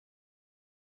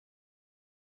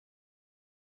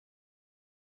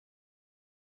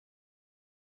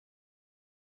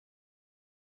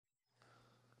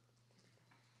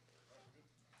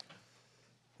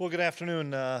Well, good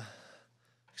afternoon.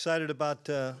 Excited about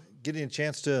getting a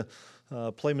chance to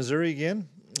play Missouri again.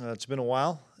 It's been a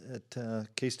while.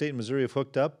 K-State and Missouri have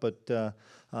hooked up, but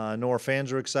I know our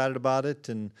fans are excited about it,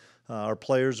 and our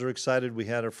players are excited. We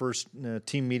had our first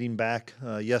team meeting back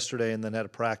yesterday and then had a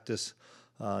practice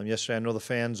yesterday. I know the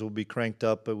fans will be cranked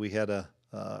up, but we had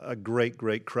a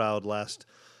great crowd last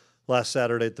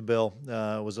Saturday at the Bill.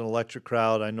 It was an electric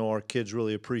crowd. I know our kids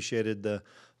really appreciated the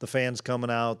fans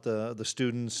coming out, the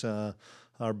students.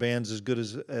 Our band's as good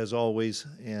as always,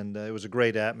 and it was a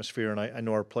great atmosphere, and I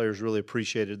know our players really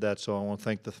appreciated that, so I want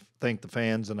to thank the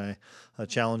fans, and I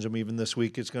challenge them even this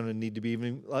week. It's going to need to be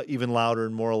even louder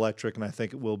and more electric, and I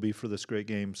think it will be for this great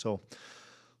game. So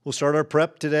we'll start our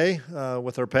prep today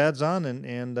with our pads on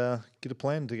and get a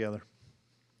plan together.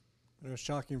 A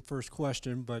shocking first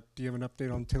question, but do you have an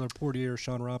update on Taylor Portier or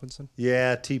Sean Robinson?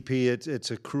 Yeah, TP, it's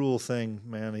a cruel thing,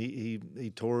 man.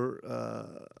 He tore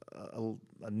a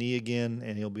knee again,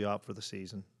 and he'll be out for the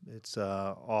season. It's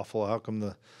awful. How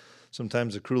come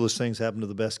sometimes the cruelest things happen to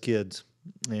the best kids?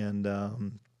 And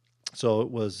so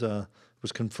it was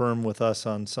confirmed with us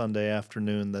on Sunday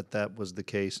afternoon that was the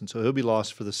case, and so he'll be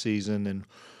lost for the season. And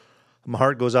my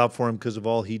heart goes out for him because of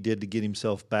all he did to get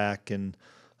himself back, and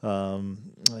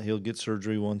he'll get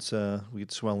surgery once we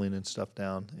get swelling and stuff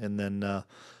down. And then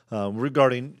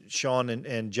regarding Sean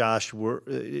and Josh,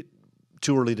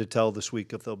 too early to tell this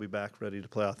week if they'll be back ready to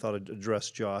play. I thought I'd address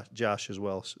Josh as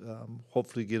well.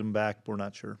 Hopefully get him back. We're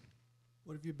not sure.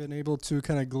 What have you been able to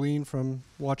kind of glean from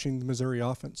watching the Missouri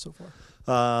offense so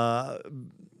far?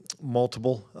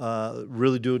 Multiple.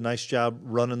 Really do a nice job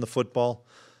running the football.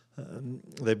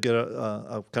 They've got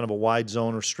a kind of a wide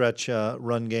zone or stretch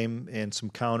run game and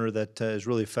some counter that is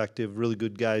really effective. Really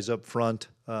good guys up front,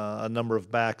 a number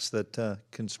of backs that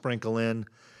can sprinkle in,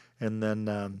 and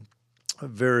then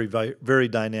very, very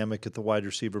dynamic at the wide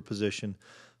receiver position.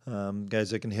 Guys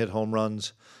that can hit home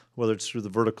runs, whether it's through the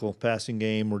vertical passing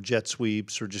game or jet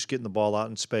sweeps or just getting the ball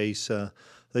out in space.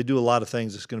 They do a lot of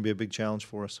things. It's going to be a big challenge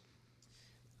for us.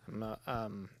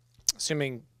 I'm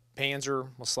assuming Panzer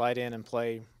will slide in and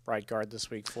play right guard this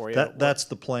week for you. That's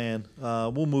the plan.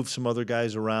 We'll move some other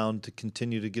guys around to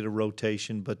continue to get a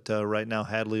rotation, but right now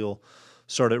Hadley will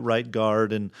start at right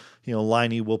guard, and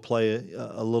Liney will play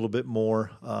a little bit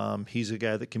more. He's a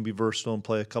guy that can be versatile and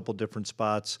play a couple different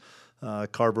spots.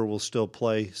 Carver will still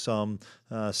play some.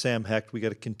 Sam Hecht, we got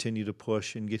to continue to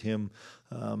push and get him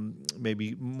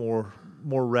maybe more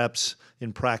reps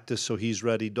in practice so he's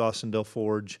ready. Dawson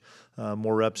Delforge,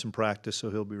 more reps in practice so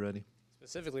he'll be ready.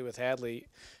 Specifically with Hadley,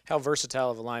 how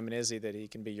versatile of a lineman is he that he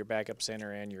can be your backup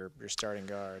center and your starting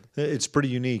guard? It's pretty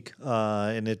unique,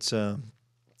 and it's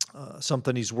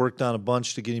something he's worked on a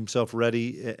bunch to get himself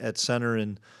ready at center,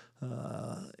 and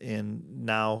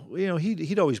now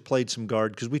he'd always played some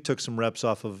guard because we took some reps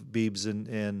off of Beebs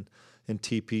and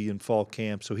TP in fall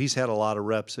camp, so he's had a lot of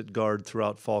reps at guard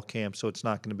throughout fall camp, so it's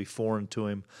not going to be foreign to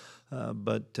him.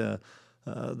 But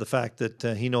the fact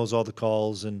that he knows all the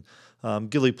calls, and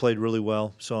Gilly played really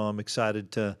well, so I'm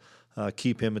excited to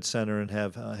keep him at center and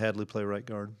have Hadley play right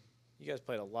guard. You guys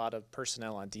played a lot of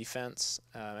personnel on defense.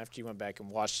 After you went back and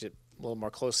watched it a little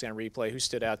more closely on replay, who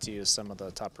stood out to you as some of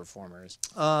the top performers?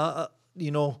 Let's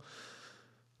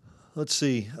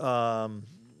see.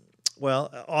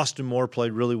 Well, Austin Moore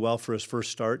played really well for his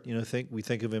first start. We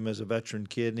think of him as a veteran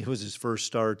kid, and it was his first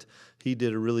start. He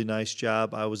did a really nice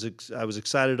job. I was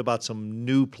excited about some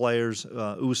new players.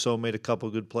 Uso made a couple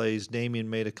of good plays. Damian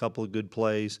made a couple of good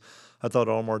plays. I thought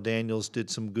Omar Daniels did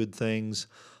some good things.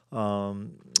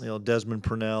 Desmond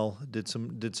Purnell did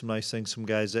some nice things. Some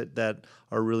guys that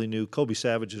are really new. Kobe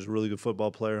Savage is a really good football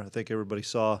player. I think everybody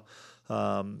saw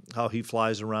how he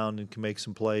flies around and can make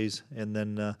some plays. And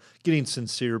then getting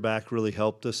Sincere back really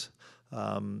helped us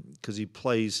because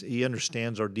he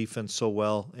understands our defense so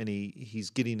well, and he's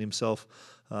getting himself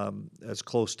as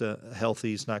close to healthy.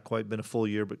 He's not quite been a full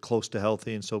year, but close to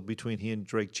healthy. And so between he and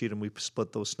Drake Cheatham, we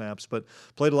split those snaps. But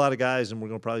played a lot of guys, and we're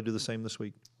going to probably do the same this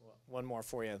week. One more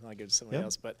for you, and I'll give it to somebody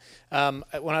else. But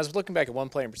when I was looking back at one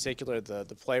play in particular,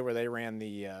 the play where they ran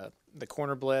the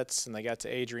corner blitz and they got to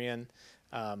Adrian,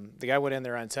 the guy went in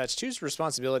there untouched. Whose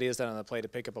responsibility is that on the play to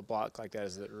pick up a block like that?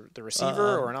 Is it the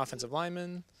receiver or an offensive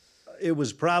lineman? It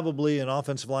was probably an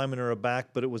offensive lineman or a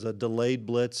back, but it was a delayed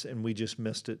blitz, and we just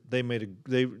missed it. They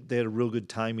had a real good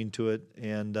timing to it,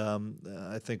 and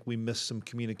I think we missed some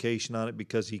communication on it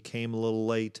because he came a little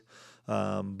late.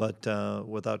 But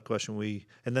without question,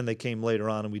 and then they came later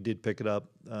on, and we did pick it up.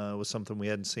 It was something we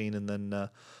hadn't seen, and then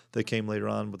they came later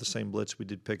on with the same blitz. We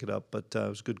did pick it up, but it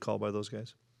was a good call by those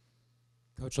guys.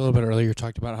 Coach, a little bit earlier, you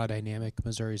talked about how dynamic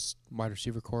Missouri's wide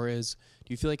receiver core is.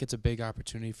 Do you feel like it's a big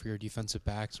opportunity for your defensive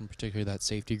backs, and particularly that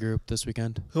safety group this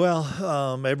weekend?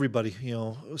 Well, everybody,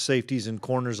 safeties and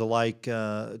corners alike,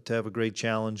 to have a great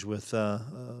challenge with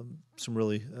some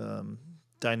really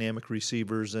dynamic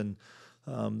receivers. And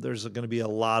there's going to be a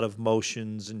lot of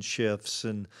motions and shifts.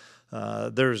 And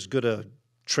there's good a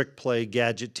trick play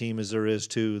gadget team as there is,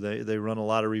 too. They run a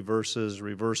lot of reverses,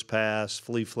 reverse pass,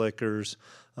 flea flickers,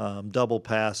 double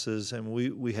passes, and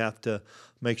we have to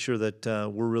make sure that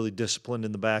we're really disciplined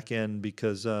in the back end,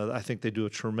 because I think they do a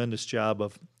tremendous job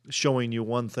of showing you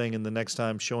one thing and the next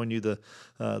time showing you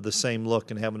the same look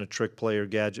and having a trick play or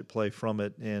gadget play from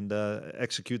it, and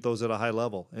execute those at a high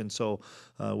level. And so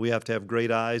we have to have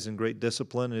great eyes and great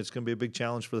discipline, and it's going to be a big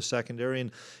challenge for the secondary.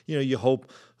 And you hope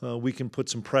we can put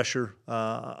some pressure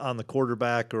on the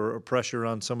quarterback, or pressure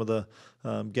on some of the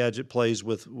gadget plays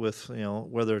with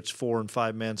whether it's 4 and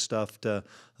 5 man stuff, to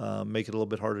make it a little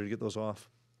bit harder to get those off.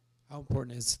 How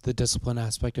important is the discipline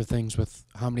aspect of things with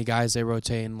how many guys they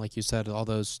rotate, and like you said, all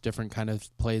those different kind of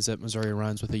plays that Missouri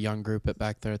runs with a young group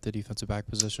back there at the defensive back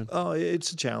position? Oh,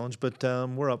 it's a challenge, but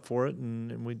we're up for it,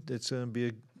 and it's going to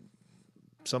be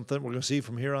something we're going to see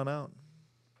from here on out.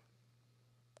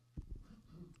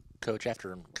 Coach,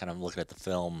 after kind of looking at the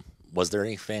film, was there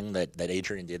anything that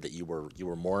Adrian did that you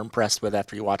were more impressed with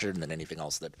after you watched it, and then anything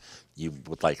else that you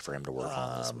would like for him to work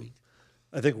on this week?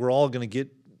 I think we're all going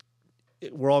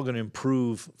to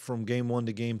improve from game 1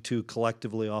 to game 2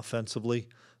 collectively offensively.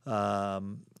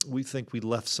 We think we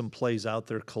left some plays out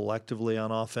there collectively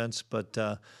on offense, but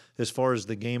as far as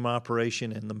the game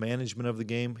operation and the management of the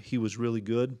game, he was really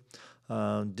good.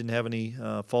 Didn't have any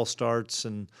false starts,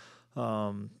 and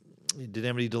didn't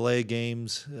have any delay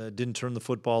games, didn't turn the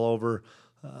football over,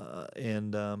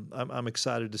 and I'm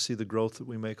excited to see the growth that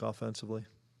we make offensively.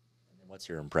 What's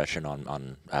your impression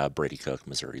on Brady Cook,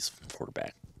 Missouri's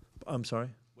quarterback? I'm sorry?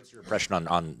 What's your impression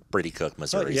on Brady Cook,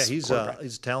 Missouri's quarterback?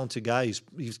 He's a talented guy.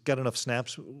 He's got enough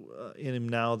snaps in him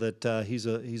now that he's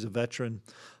a veteran.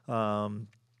 I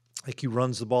think he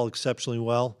runs the ball exceptionally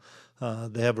well.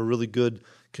 They have a really good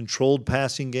controlled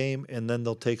passing game, and then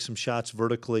they'll take some shots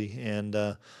vertically, and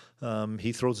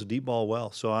he throws the deep ball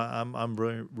well. So I'm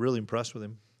really impressed with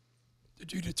him.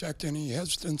 Did you detect any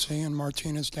hesitancy in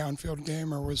Martinez's downfield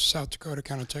game, or was South Dakota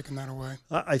kind of taking that away?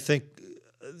 I think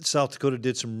South Dakota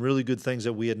did some really good things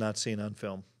that we had not seen on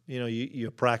film. You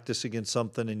practice against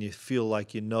something and you feel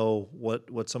like you know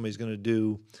what somebody's going to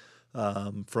do,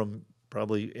 from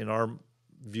probably, in our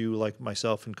view, like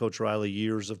myself and Coach Riley,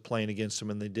 years of playing against them,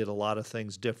 and they did a lot of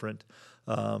things different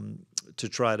to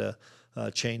try to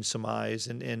change some eyes,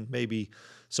 and maybe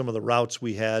some of the routes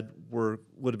we had would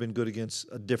have been good against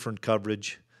a different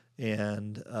coverage,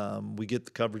 and we get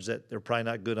the coverage that they're probably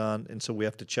not good on, and so we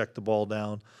have to check the ball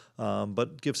down,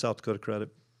 but give South Dakota credit.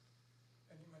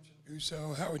 And you mentioned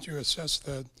Uso. How would you assess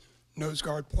the nose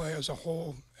guard play as a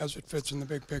whole as it fits in the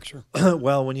big picture?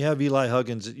 Well, when you have Eli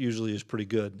Huggins, it usually is pretty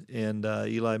good, and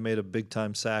Eli made a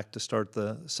big-time sack to start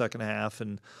the second half,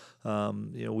 and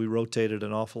we rotated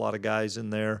an awful lot of guys in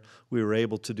there. We were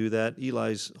able to do that.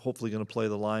 Eli's hopefully going to play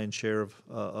the lion's share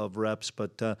of reps,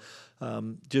 but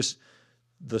just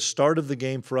the start of the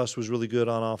game for us was really good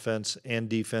on offense and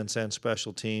defense and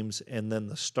special teams, and then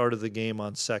the start of the game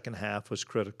on second half was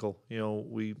critical.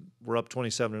 We were up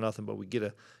 27-0, but we get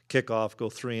a kickoff, go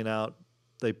 3 and out.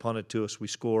 They punt it to us. We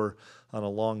score on a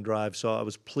long drive. So I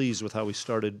was pleased with how we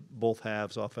started both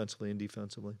halves, offensively and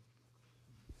defensively.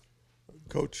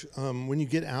 Coach, when you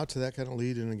get out to that kind of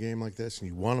lead in a game like this and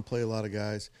you want to play a lot of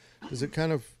guys, does it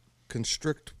kind of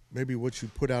constrict maybe what you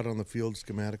put out on the field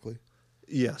schematically?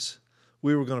 Yes.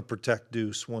 We were going to protect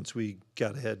Deuce once we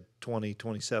got ahead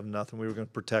 27-0. We were going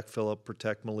to protect Phillip,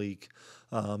 protect Malik,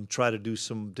 try to do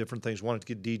some different things. Wanted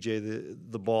to get DJ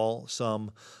the ball some,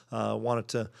 wanted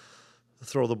to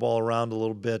throw the ball around a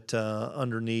little bit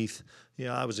underneath.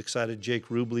 I was excited Jake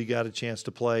Rubley got a chance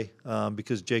to play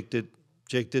because Jake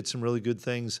did some really good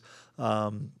things.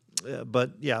 But,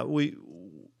 yeah, we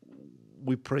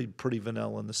played pretty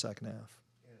vanilla in the second half.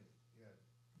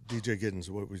 DJ Giddens,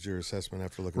 what was your assessment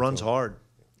after looking? Runs hard,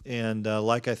 and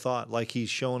like I thought, like he's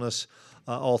shown us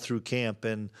all through camp,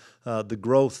 and the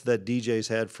growth that DJ's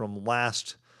had from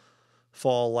last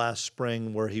fall, last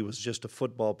spring, where he was just a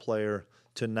football player,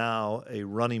 to now a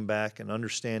running back, and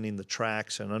understanding the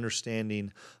tracks and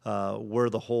understanding where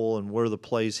the hole and where the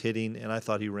play's hitting, and I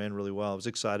thought he ran really well. I was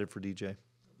excited for DJ.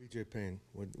 BJ Payne,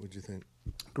 what'd you think?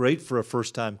 Great for a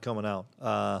first time coming out.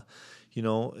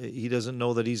 He doesn't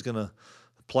know that he's going to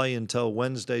play until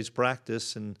Wednesday's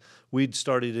practice, and we'd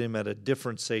started him at a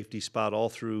different safety spot all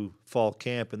through fall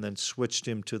camp and then switched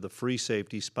him to the free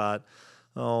safety spot.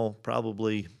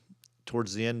 probably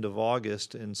towards the end of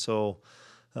August, and so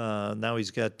now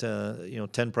he's got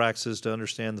 10 practices to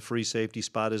understand the free safety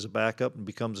spot as a backup and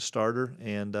becomes a starter,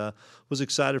 and was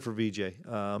excited for VJ.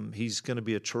 He's going to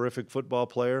be a terrific football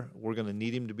player. We're going to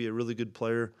need him to be a really good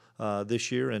player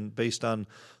this year, and based on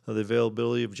the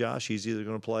availability of Josh, he's either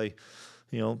going to play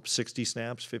 60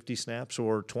 snaps, 50 snaps,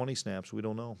 or 20 snaps. We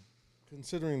don't know.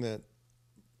 Considering that,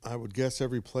 I would guess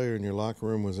every player in your locker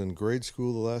room was in grade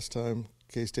school the last time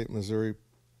K-State Missouri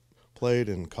played,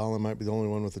 and Colin might be the only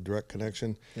one with a direct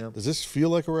connection. Yep. Does this feel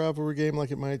like a rivalry game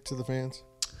like it might to the fans?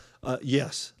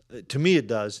 Yes. To me it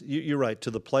does. You're right.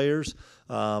 To the players,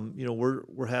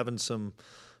 we're having some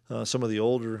of the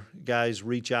older guys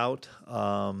reach out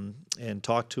and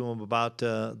talk to them about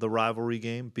the rivalry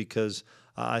game, because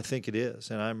I think it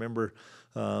is. And I remember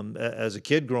as a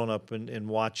kid growing up and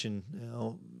watching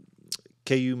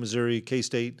KU Missouri,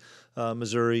 K-State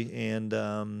Missouri, and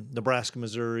Nebraska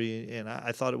Missouri, and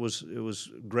I thought it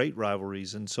was great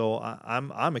rivalries. And so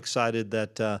I'm excited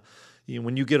that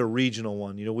when you get a regional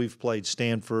one, we've played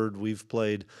Stanford, we've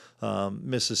played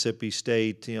Mississippi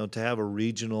State. To have a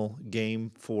regional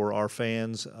game for our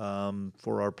fans,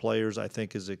 for our players, I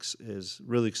think is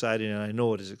really exciting, and I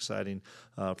know it is exciting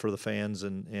for the fans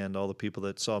and all the people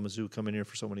that saw Mizzou come in here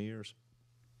for so many years.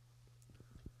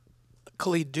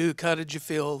 Khalid Duke, how did you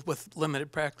feel with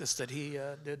limited practice that he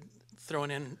did, throwing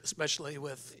in, especially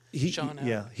with Sean?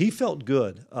 Yeah, he felt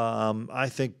good. I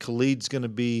think Khalid's going to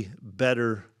be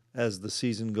better as the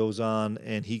season goes on,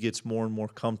 and he gets more and more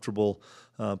comfortable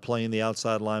playing the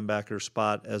outside linebacker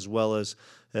spot, as well as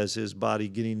his body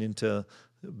getting into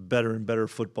better and better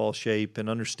football shape and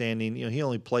understanding. He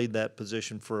only played that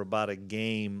position for about a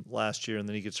game last year, and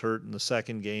then he gets hurt in the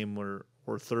second game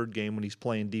or third game when he's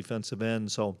playing defensive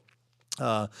end. So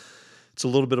it's a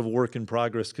little bit of a work in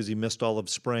progress because he missed all of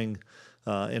spring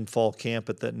and fall camp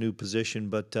at that new position.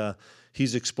 But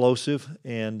he's explosive,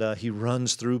 and he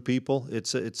runs through people.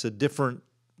 It's a different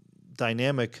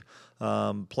dynamic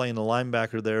playing a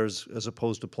linebacker there as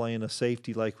opposed to playing a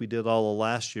safety like we did all of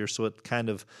last year. So it kind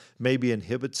of maybe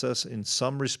inhibits us in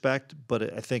some respect,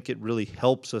 but I think it really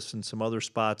helps us in some other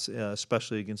spots,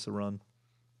 especially against the run.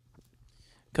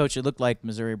 Coach, it looked like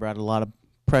Missouri brought a lot of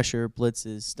pressure,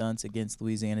 blitzes, stunts against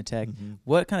Louisiana Tech. Mm-hmm.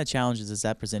 What kind of challenges does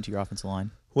that present to your offensive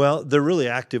line? Well, they're really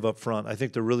active up front. I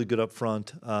think they're really good up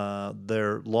front.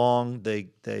 They're long. They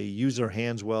use their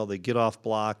hands well. They get off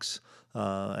blocks.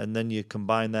 And then you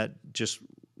combine that just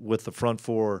with the front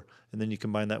four, and then you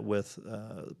combine that with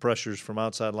pressures from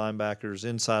outside linebackers,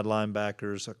 inside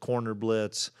linebackers, a corner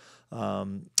blitz.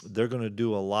 They're going to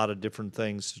do a lot of different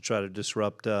things to try to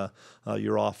disrupt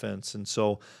your offense. And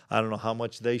so I don't know how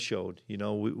much they showed.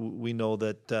 We know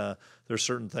that there's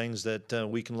certain things that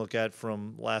we can look at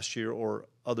from last year or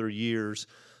other years.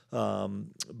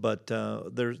 But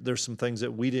there's some things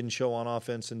that we didn't show on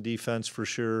offense and defense for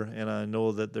sure. And I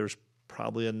know that there's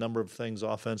probably a number of things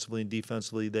offensively and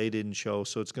defensively they didn't show.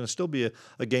 So it's going to still be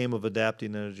a game of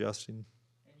adapting and adjusting. And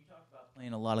you talked about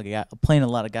playing a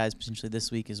lot of guys potentially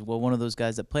this week as well. One of those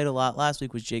guys that played a lot last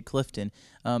week was Jake Clifton.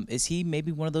 Is he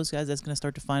maybe one of those guys that's going to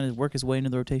start to work his way into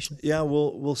the rotation? Yeah,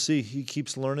 we'll see. He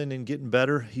keeps learning and getting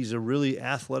better. He's a really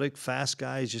athletic, fast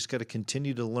guy. He's just got to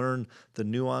continue to learn the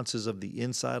nuances of the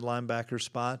inside linebacker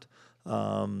spot.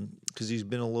 Because he's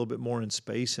been a little bit more in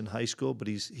space in high school, but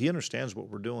he understands what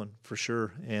we're doing for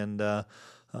sure. And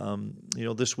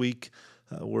this week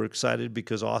we're excited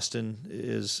because Austin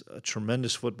is a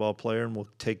tremendous football player and will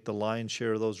take the lion's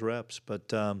share of those reps.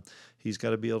 But he's got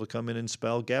to be able to come in and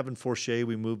spell. Gavin Forche,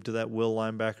 we moved to that will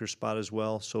linebacker spot as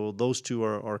well. So those two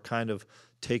are kind of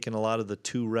taking a lot of the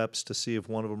 2 reps to see if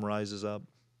one of them rises up.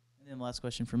 And last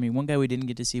question for me. One guy we didn't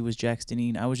get to see was Jack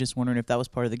Stenine. I was just wondering if that was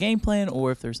part of the game plan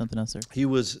or if there's something else there. He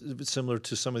was similar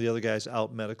to some of the other guys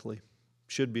out medically.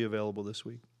 Should be available this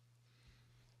week.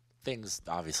 Things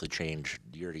obviously change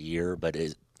year to year, but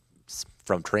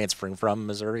from transferring from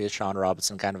Missouri, is Sean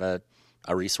Robinson kind of a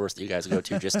resource that you guys go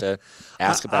to just to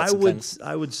ask about some things?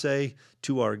 I would say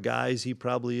to our guys, he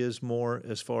probably is more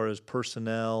as far as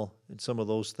personnel and some of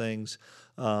those things.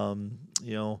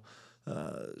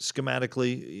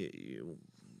 Schematically,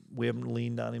 we haven't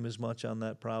leaned on him as much on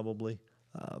that probably,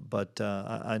 but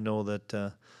I know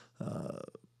that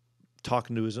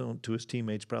talking to his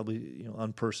teammates probably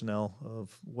on personnel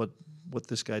of what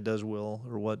this guy does well,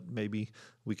 or what maybe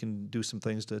we can do some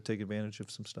things to take advantage of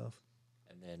some stuff.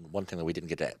 And then one thing that we didn't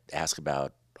get to ask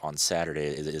about on Saturday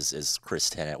is Chris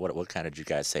Tennant. What kind of did you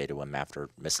guys say to him after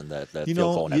missing the field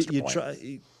goal and extra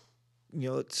point?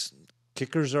 It's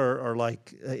kickers are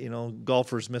like,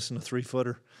 golfers missing a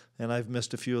 3-footer, and I've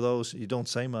missed a few of those. You don't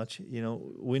say much.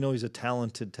 We know he's a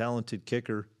talented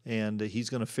kicker, and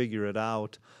he's going to figure it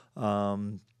out.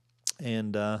 I'm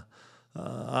excited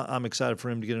for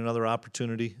him to get another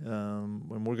opportunity, and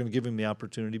we're going to give him the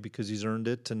opportunity because he's earned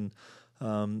it. And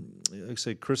like I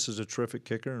say, Chris is a terrific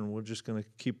kicker, and we're just going to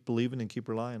keep believing and keep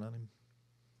relying on him.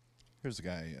 Here's a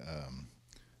guy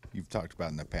you've talked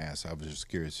about in the past. I was just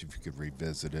curious if you could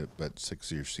revisit it, but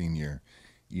 6-year senior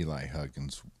Eli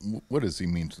Huggins. What does he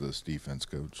mean to this defense,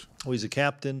 Coach? Well, he's a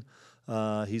captain.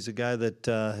 He's a guy that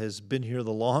has been here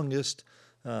the longest.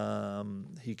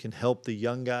 He can help the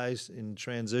young guys in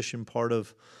transition part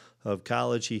of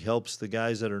college. He helps the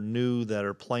guys that are new, that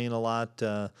are playing a lot,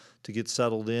 to get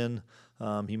settled in.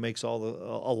 He makes a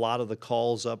lot of the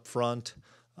calls up front.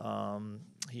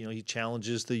 He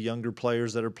challenges the younger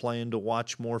players that are playing to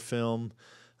watch more film.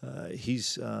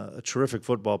 He's a terrific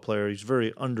football player. He's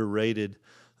very underrated,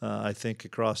 I think,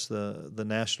 across the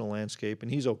national landscape,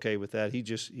 and he's okay with that. He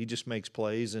just makes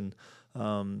plays, and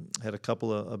had a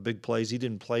couple of big plays. He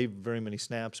didn't play very many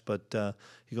snaps, but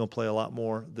he's going to play a lot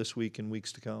more this week and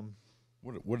weeks to come.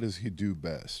 What does he do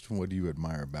best? What do you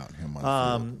admire about him on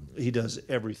the field? He does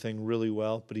everything really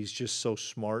well, but he's just so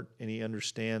smart, and he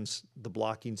understands the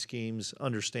blocking schemes,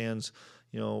 understands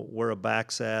where a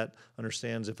back's at,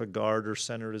 understands if a guard or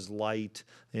center is light,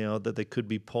 that they could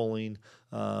be pulling.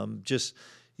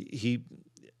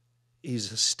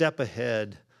 He's a step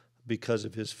ahead because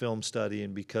of his film study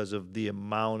and because of the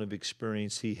amount of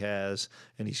experience he has,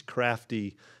 and he's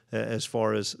crafty as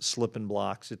far as slipping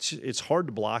blocks. It's hard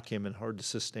to block him and hard to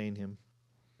sustain him.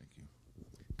 Thank you.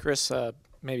 Chris,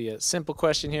 maybe a simple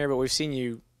question here, but we've seen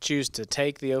you choose to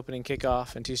take the opening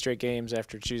kickoff in 2 straight games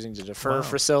after choosing to defer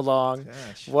for so long.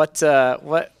 Gosh. What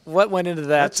went into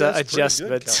that that's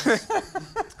adjustment? Good,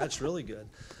 that's really good.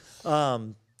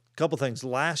 Couple things.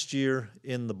 Last year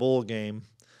in the bowl game,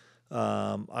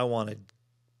 I wanted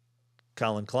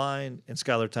Colin Klein and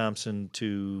Skylar Thompson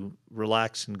to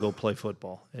relax and go play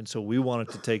football. And so we wanted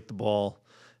to take the ball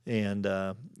and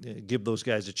give those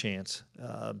guys a chance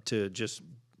to just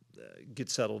get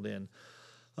settled in.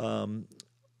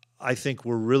 I think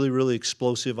we're really, really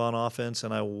explosive on offense,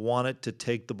 and I wanted to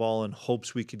take the ball in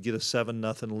hopes we could get a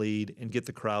 7-0 lead and get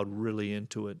the crowd really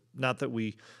into it. Not that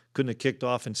we couldn't have kicked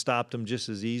off and stopped them just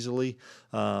as easily,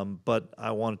 but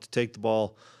I wanted to take the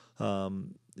ball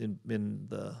in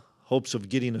the hopes of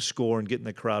getting a score and getting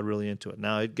the crowd really into it.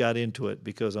 Now, it got into it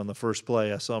because on the first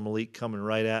play, I saw Malik coming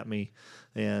right at me,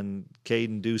 and Cade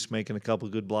and Deuce making a couple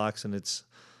of good blocks, and it's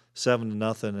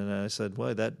 7-0, and I said,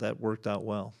 well, that worked out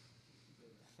well.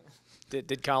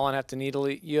 Did Colin have to needle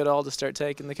you at all to start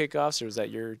taking the kickoffs, or was that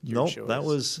your choice? Nope, that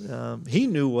was he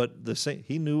knew the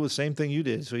same thing you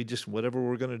did. So he just, whatever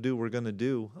we're going to do, we're going to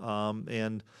do.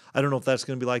 And I don't know if that's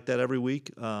going to be like that every week,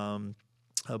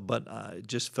 but I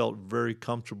just felt very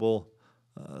comfortable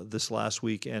this last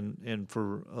week, and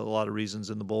for a lot of reasons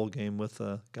in the bowl game with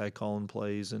a guy calling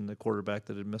plays and the quarterback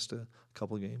that had missed a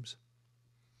couple of games.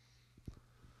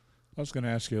 I was going to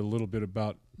ask you a little bit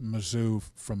about Mizzou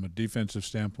from a defensive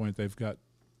standpoint. They've got,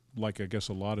 like I guess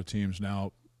a lot of teams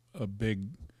now, a big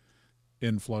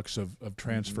influx of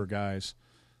transfer guys.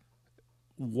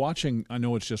 Watching, I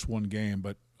know it's just one game,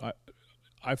 but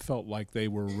I felt like they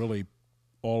were really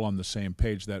all on the same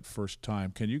page that first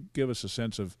time. Can you give us a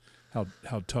sense of how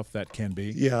tough that can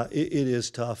be? Yeah, it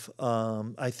is tough.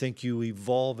 I think you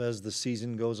evolve as the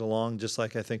season goes along, just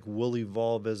like I think we'll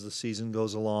evolve as the season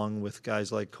goes along with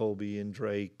guys like Kobe and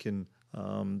Drake and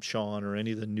Sean or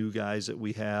any of the new guys that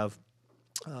we have.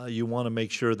 You want to make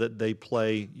sure that they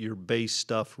play your base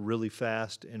stuff really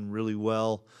fast and really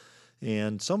well.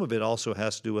 And some of it also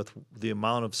has to do with the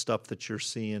amount of stuff that you're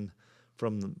seeing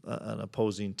from an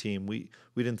opposing team. We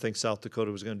didn't think South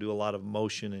Dakota was going to do a lot of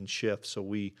motion and shift, so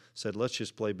we said, let's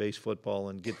just play base football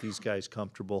and get these guys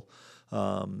comfortable,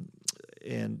 and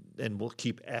we'll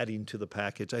keep adding to the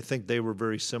package. I think they were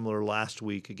very similar last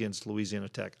week against Louisiana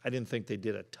Tech. I didn't think they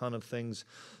did a ton of things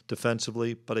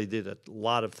defensively, but they did a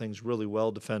lot of things really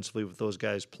well defensively with those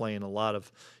guys playing a lot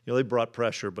of, they brought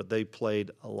pressure, but they played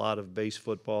a lot of base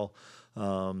football.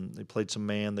 They played some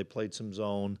man, they played some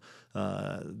zone,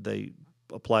 they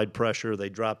applied pressure. They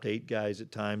dropped 8 guys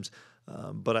at times,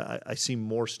 but I see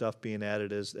more stuff being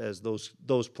added as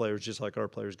those players, just like our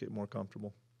players, get more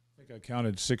comfortable. I think I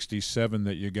counted 67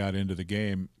 that you got into the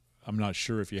game. I'm not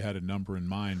sure if you had a number in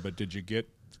mind, but did you get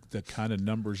the kind of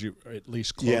numbers you at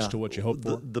least close to what you hoped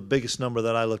for? The biggest number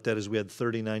that I looked at is we had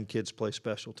 39 kids play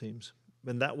special teams.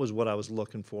 And that was what I was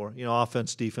looking for.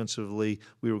 Offense, defensively,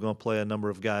 we were going to play a number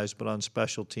of guys, but on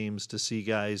special teams to see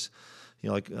guys,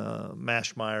 like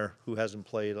Mashmeyer, who hasn't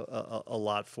played a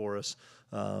lot for us.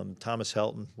 Thomas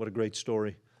Helton, what a great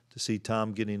story to see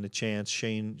Tom getting a chance.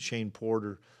 Shane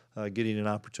Porter getting an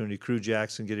opportunity. Crew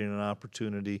Jackson getting an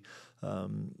opportunity.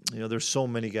 There's so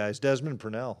many guys. Desmond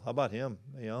Purnell, how about him?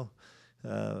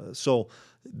 So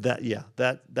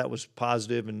that was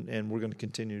positive, and we're going to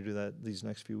continue to do that these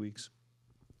next few weeks.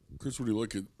 Chris, when you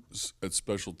look at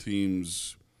special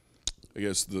teams, I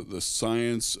guess the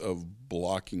science of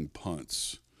blocking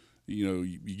punts,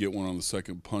 you get one on the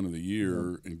second punt of the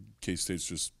year, and K-State's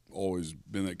just always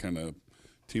been that kind of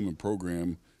team and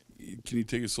program. Can you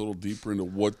take us a little deeper into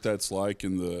what that's like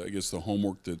and the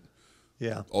homework that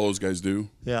all those guys do?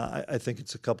 Yeah, I think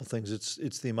it's a couple things.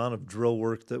 It's the amount of drill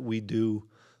work that we do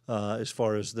as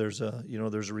far as there's a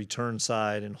return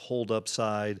side and hold up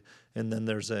side, and then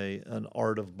there's an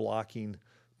art of blocking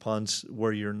punts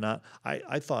where you're not.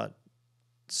 I thought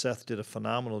Seth did a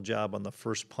phenomenal job on the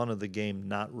first punt of the game,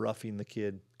 not roughing the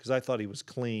kid, because I thought he was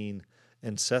clean,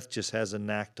 and Seth just has a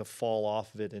knack to fall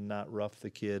off of it and not rough the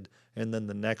kid. And then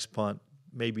the next punt,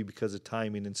 maybe because of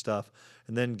timing and stuff,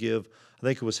 and then give, I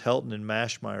think it was Helton and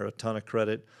Mashmeyer, a ton of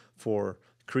credit for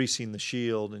creasing the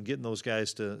shield and getting those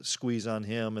guys to squeeze on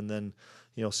him. And then,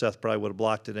 Seth probably would have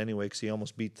blocked it anyway because he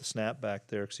almost beat the snap back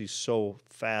there because he's so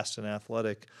fast and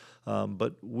athletic.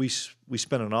 But we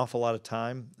spent an awful lot of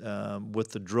time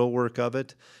with the drill work of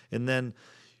it. And then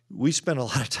we spent a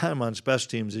lot of time on special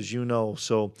teams, as you know.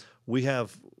 So we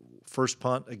have first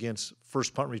punt against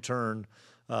first punt return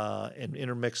and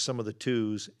intermix some of the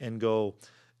twos and go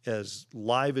as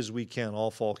live as we can all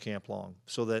fall camp long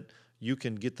so that you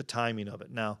can get the timing of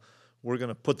it. Now, we're going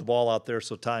to put the ball out there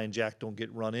so Ty and Jack don't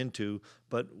get run into,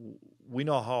 but we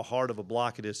know how hard of a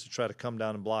block it is to try to come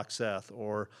down and block Seth,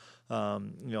 or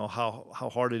how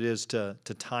hard it is to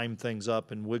time things up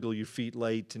and wiggle your feet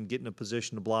late and get in a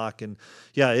position to block. And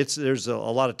there's a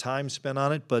lot of time spent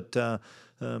on it, but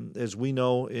as we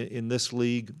know in this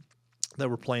league that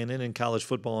we're playing in college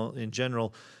football in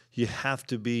general, you have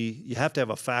to have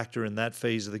a factor in that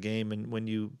phase of the game. And when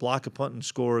you block a punt and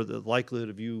score, the likelihood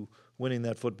of you winning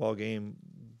that football game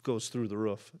goes through the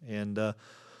roof. And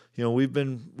we've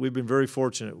been very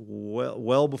fortunate.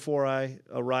 Well before I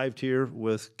arrived here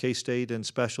with K-State and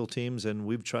special teams, and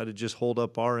we've tried to just hold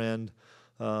up our end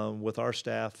with our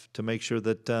staff to make sure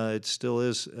that it still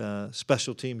is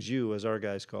special teams U, as our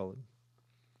guys call it.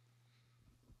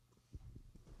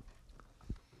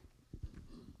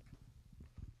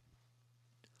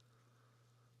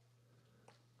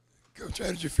 Coach, how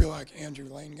did you feel like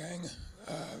Andrew Lane-Gang,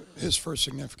 his first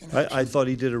significant action? I thought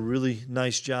he did a really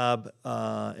nice job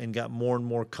and got more and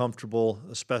more comfortable,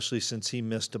 especially since he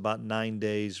missed about 9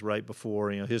 days right before.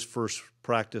 His first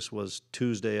practice was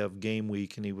Tuesday of game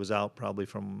week, and he was out probably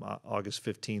from August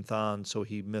 15th on, so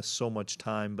he missed so much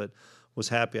time, but was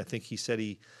happy. I think he said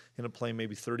he ended up playing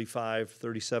maybe 35,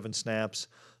 37 snaps.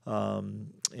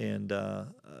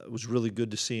 It was really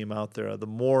good to see him out there. The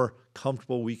more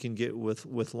comfortable we can get with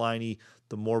Liney,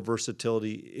 the more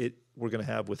versatility we're going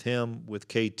to have with him, with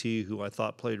KT, who I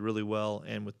thought played really well,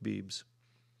 and with Beebs.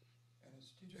 And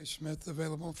is TJ Smith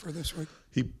available for this week?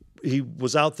 He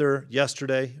was out there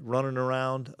yesterday running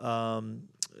around.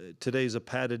 Today's a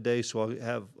padded day, so I'll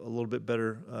have a little bit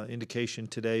better indication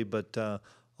today, but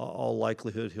all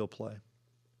likelihood he'll play.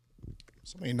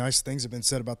 So many nice things have been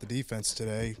said about the defense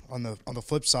today. On the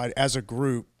flip side, as a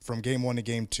group, from game 1 to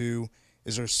game 2,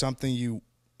 is there something you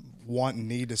want and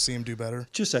need to see him do better?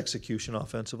 Just execution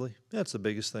offensively. That's the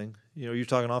biggest thing. You're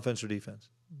talking offense or defense?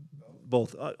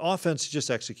 Both. Offense,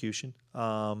 just execution.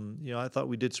 I thought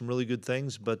we did some really good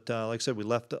things, but like I said, we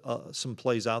left some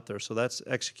plays out there. So that's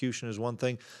execution is one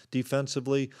thing.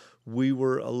 Defensively, we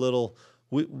were a little –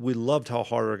 we loved how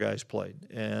hard our guys played,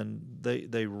 and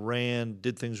they ran,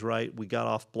 did things right. We got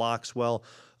off blocks well.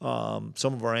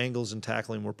 Some of our angles and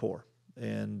tackling were poor,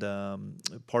 and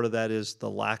part of that is the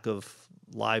lack of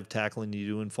live tackling you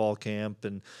do in fall camp.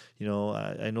 And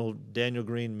I know Daniel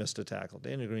Green missed a tackle.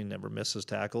 Daniel Green never misses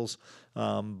tackles,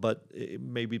 but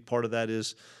maybe part of that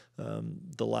is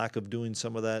the lack of doing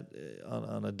some of that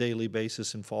on a daily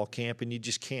basis in fall camp, and you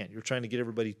just can't. You're trying to get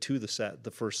everybody to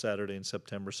the first Saturday in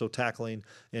September. So tackling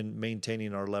and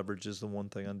maintaining our leverage is the one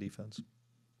thing on defense.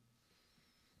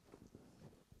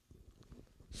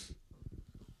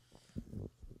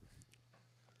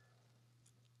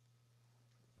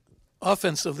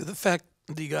 Offensively, the fact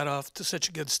that you got off to such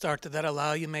a good start, did that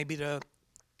allow you maybe to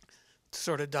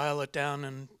sort of dial it down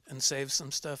and save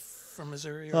some stuff from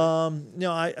Missouri?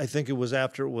 I think it was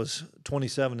after it was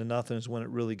 27-0 is when it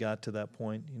really got to that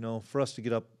point. For us to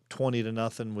get up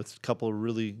 20-0 with a couple of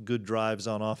really good drives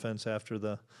on offense after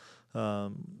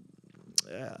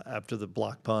after the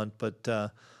block punt.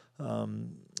 But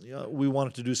we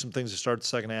wanted to do some things to start the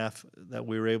second half that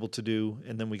we were able to do,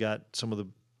 and then we got some of the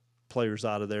players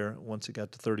out of there once it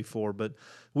got to 34. But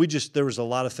there was a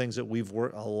lot of things that we've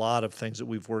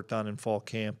worked on in fall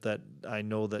camp that I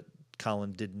know that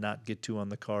Colin did not get to on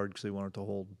the card because they wanted to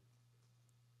hold.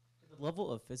 Did the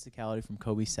level of physicality from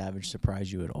Kobe Savage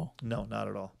surprise you at all? No, not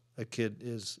at all. That kid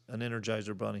is an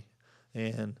Energizer bunny,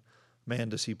 and man,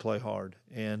 does he play hard.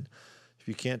 And if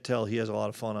you can't tell, he has a lot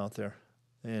of fun out there,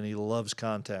 and he loves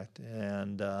contact.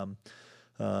 And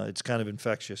it's kind of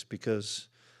infectious because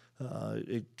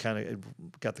it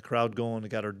got the crowd going, it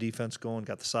got our defense going,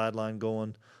 got the sideline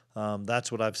going.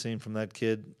 That's what I've seen from that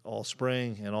kid all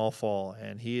spring and all fall,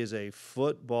 and he is a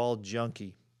football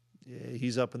junkie.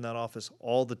 He's up in that office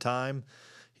all the time.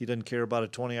 He doesn't care about a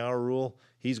 20-hour rule.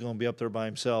 He's going to be up there by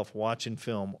himself watching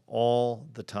film all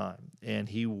the time, and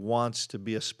he wants to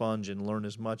be a sponge and learn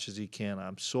as much as he can.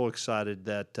 I'm so excited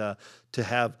that to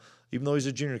have, even though he's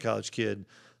a junior college kid,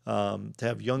 to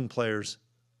have young players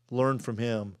learn from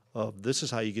him of this is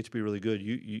how you get to be really good.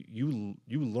 You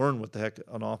learn what the heck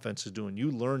an offense is doing.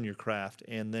 You learn your craft,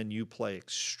 and then you play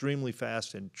extremely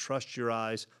fast and trust your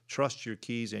eyes, trust your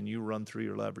keys, and you run through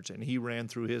your leverage. And he ran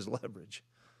through his leverage.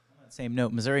 On that same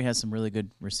note, Missouri has some really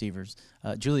good receivers.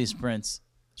 Julius Prince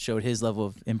showed his level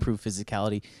of improved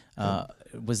physicality.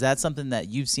 Was that something that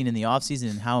you've seen in the offseason,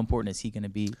 and how important is he going to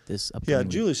be this upcoming week?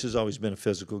 Julius has always been a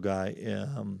physical guy.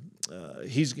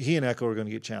 He and Echo are going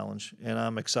to get challenged, and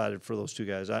I'm excited for those two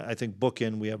guys. I think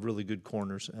bookend, we have really good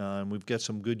corners, and we've got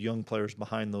some good young players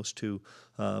behind those two.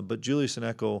 But Julius and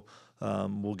Echo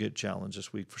will get challenged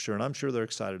this week for sure, and I'm sure they're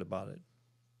excited about it.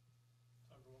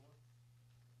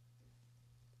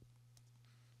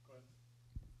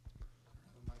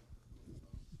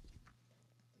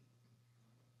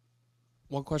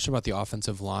 One question about the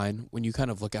offensive line. When you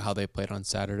kind of look at how they played on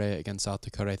Saturday against South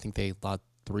Dakota, I think they allowed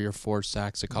 3 or 4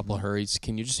 sacks, a couple of hurries.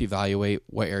 Can you just evaluate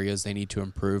what areas they need to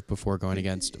improve before going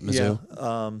against Mizzou?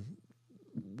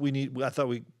 Yeah. I thought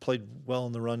we played well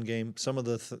in the run game. Some of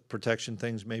the protection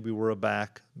things maybe were a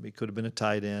back. It could have been a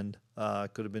tight end.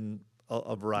 Could have been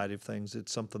a variety of things.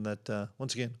 It's something that,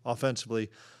 once again, offensively,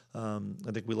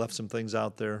 I think we left some things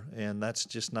out there, and that's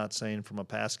just not saying from a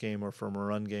pass game or from a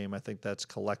run game. I think that's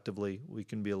collectively we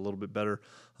can be a little bit better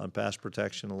on pass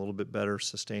protection, a little bit better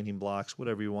sustaining blocks,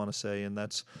 whatever you want to say, and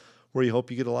that's where you hope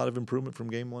you get a lot of improvement from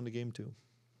game 1 to game 2. All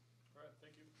right,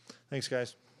 thank you. Thanks,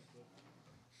 guys.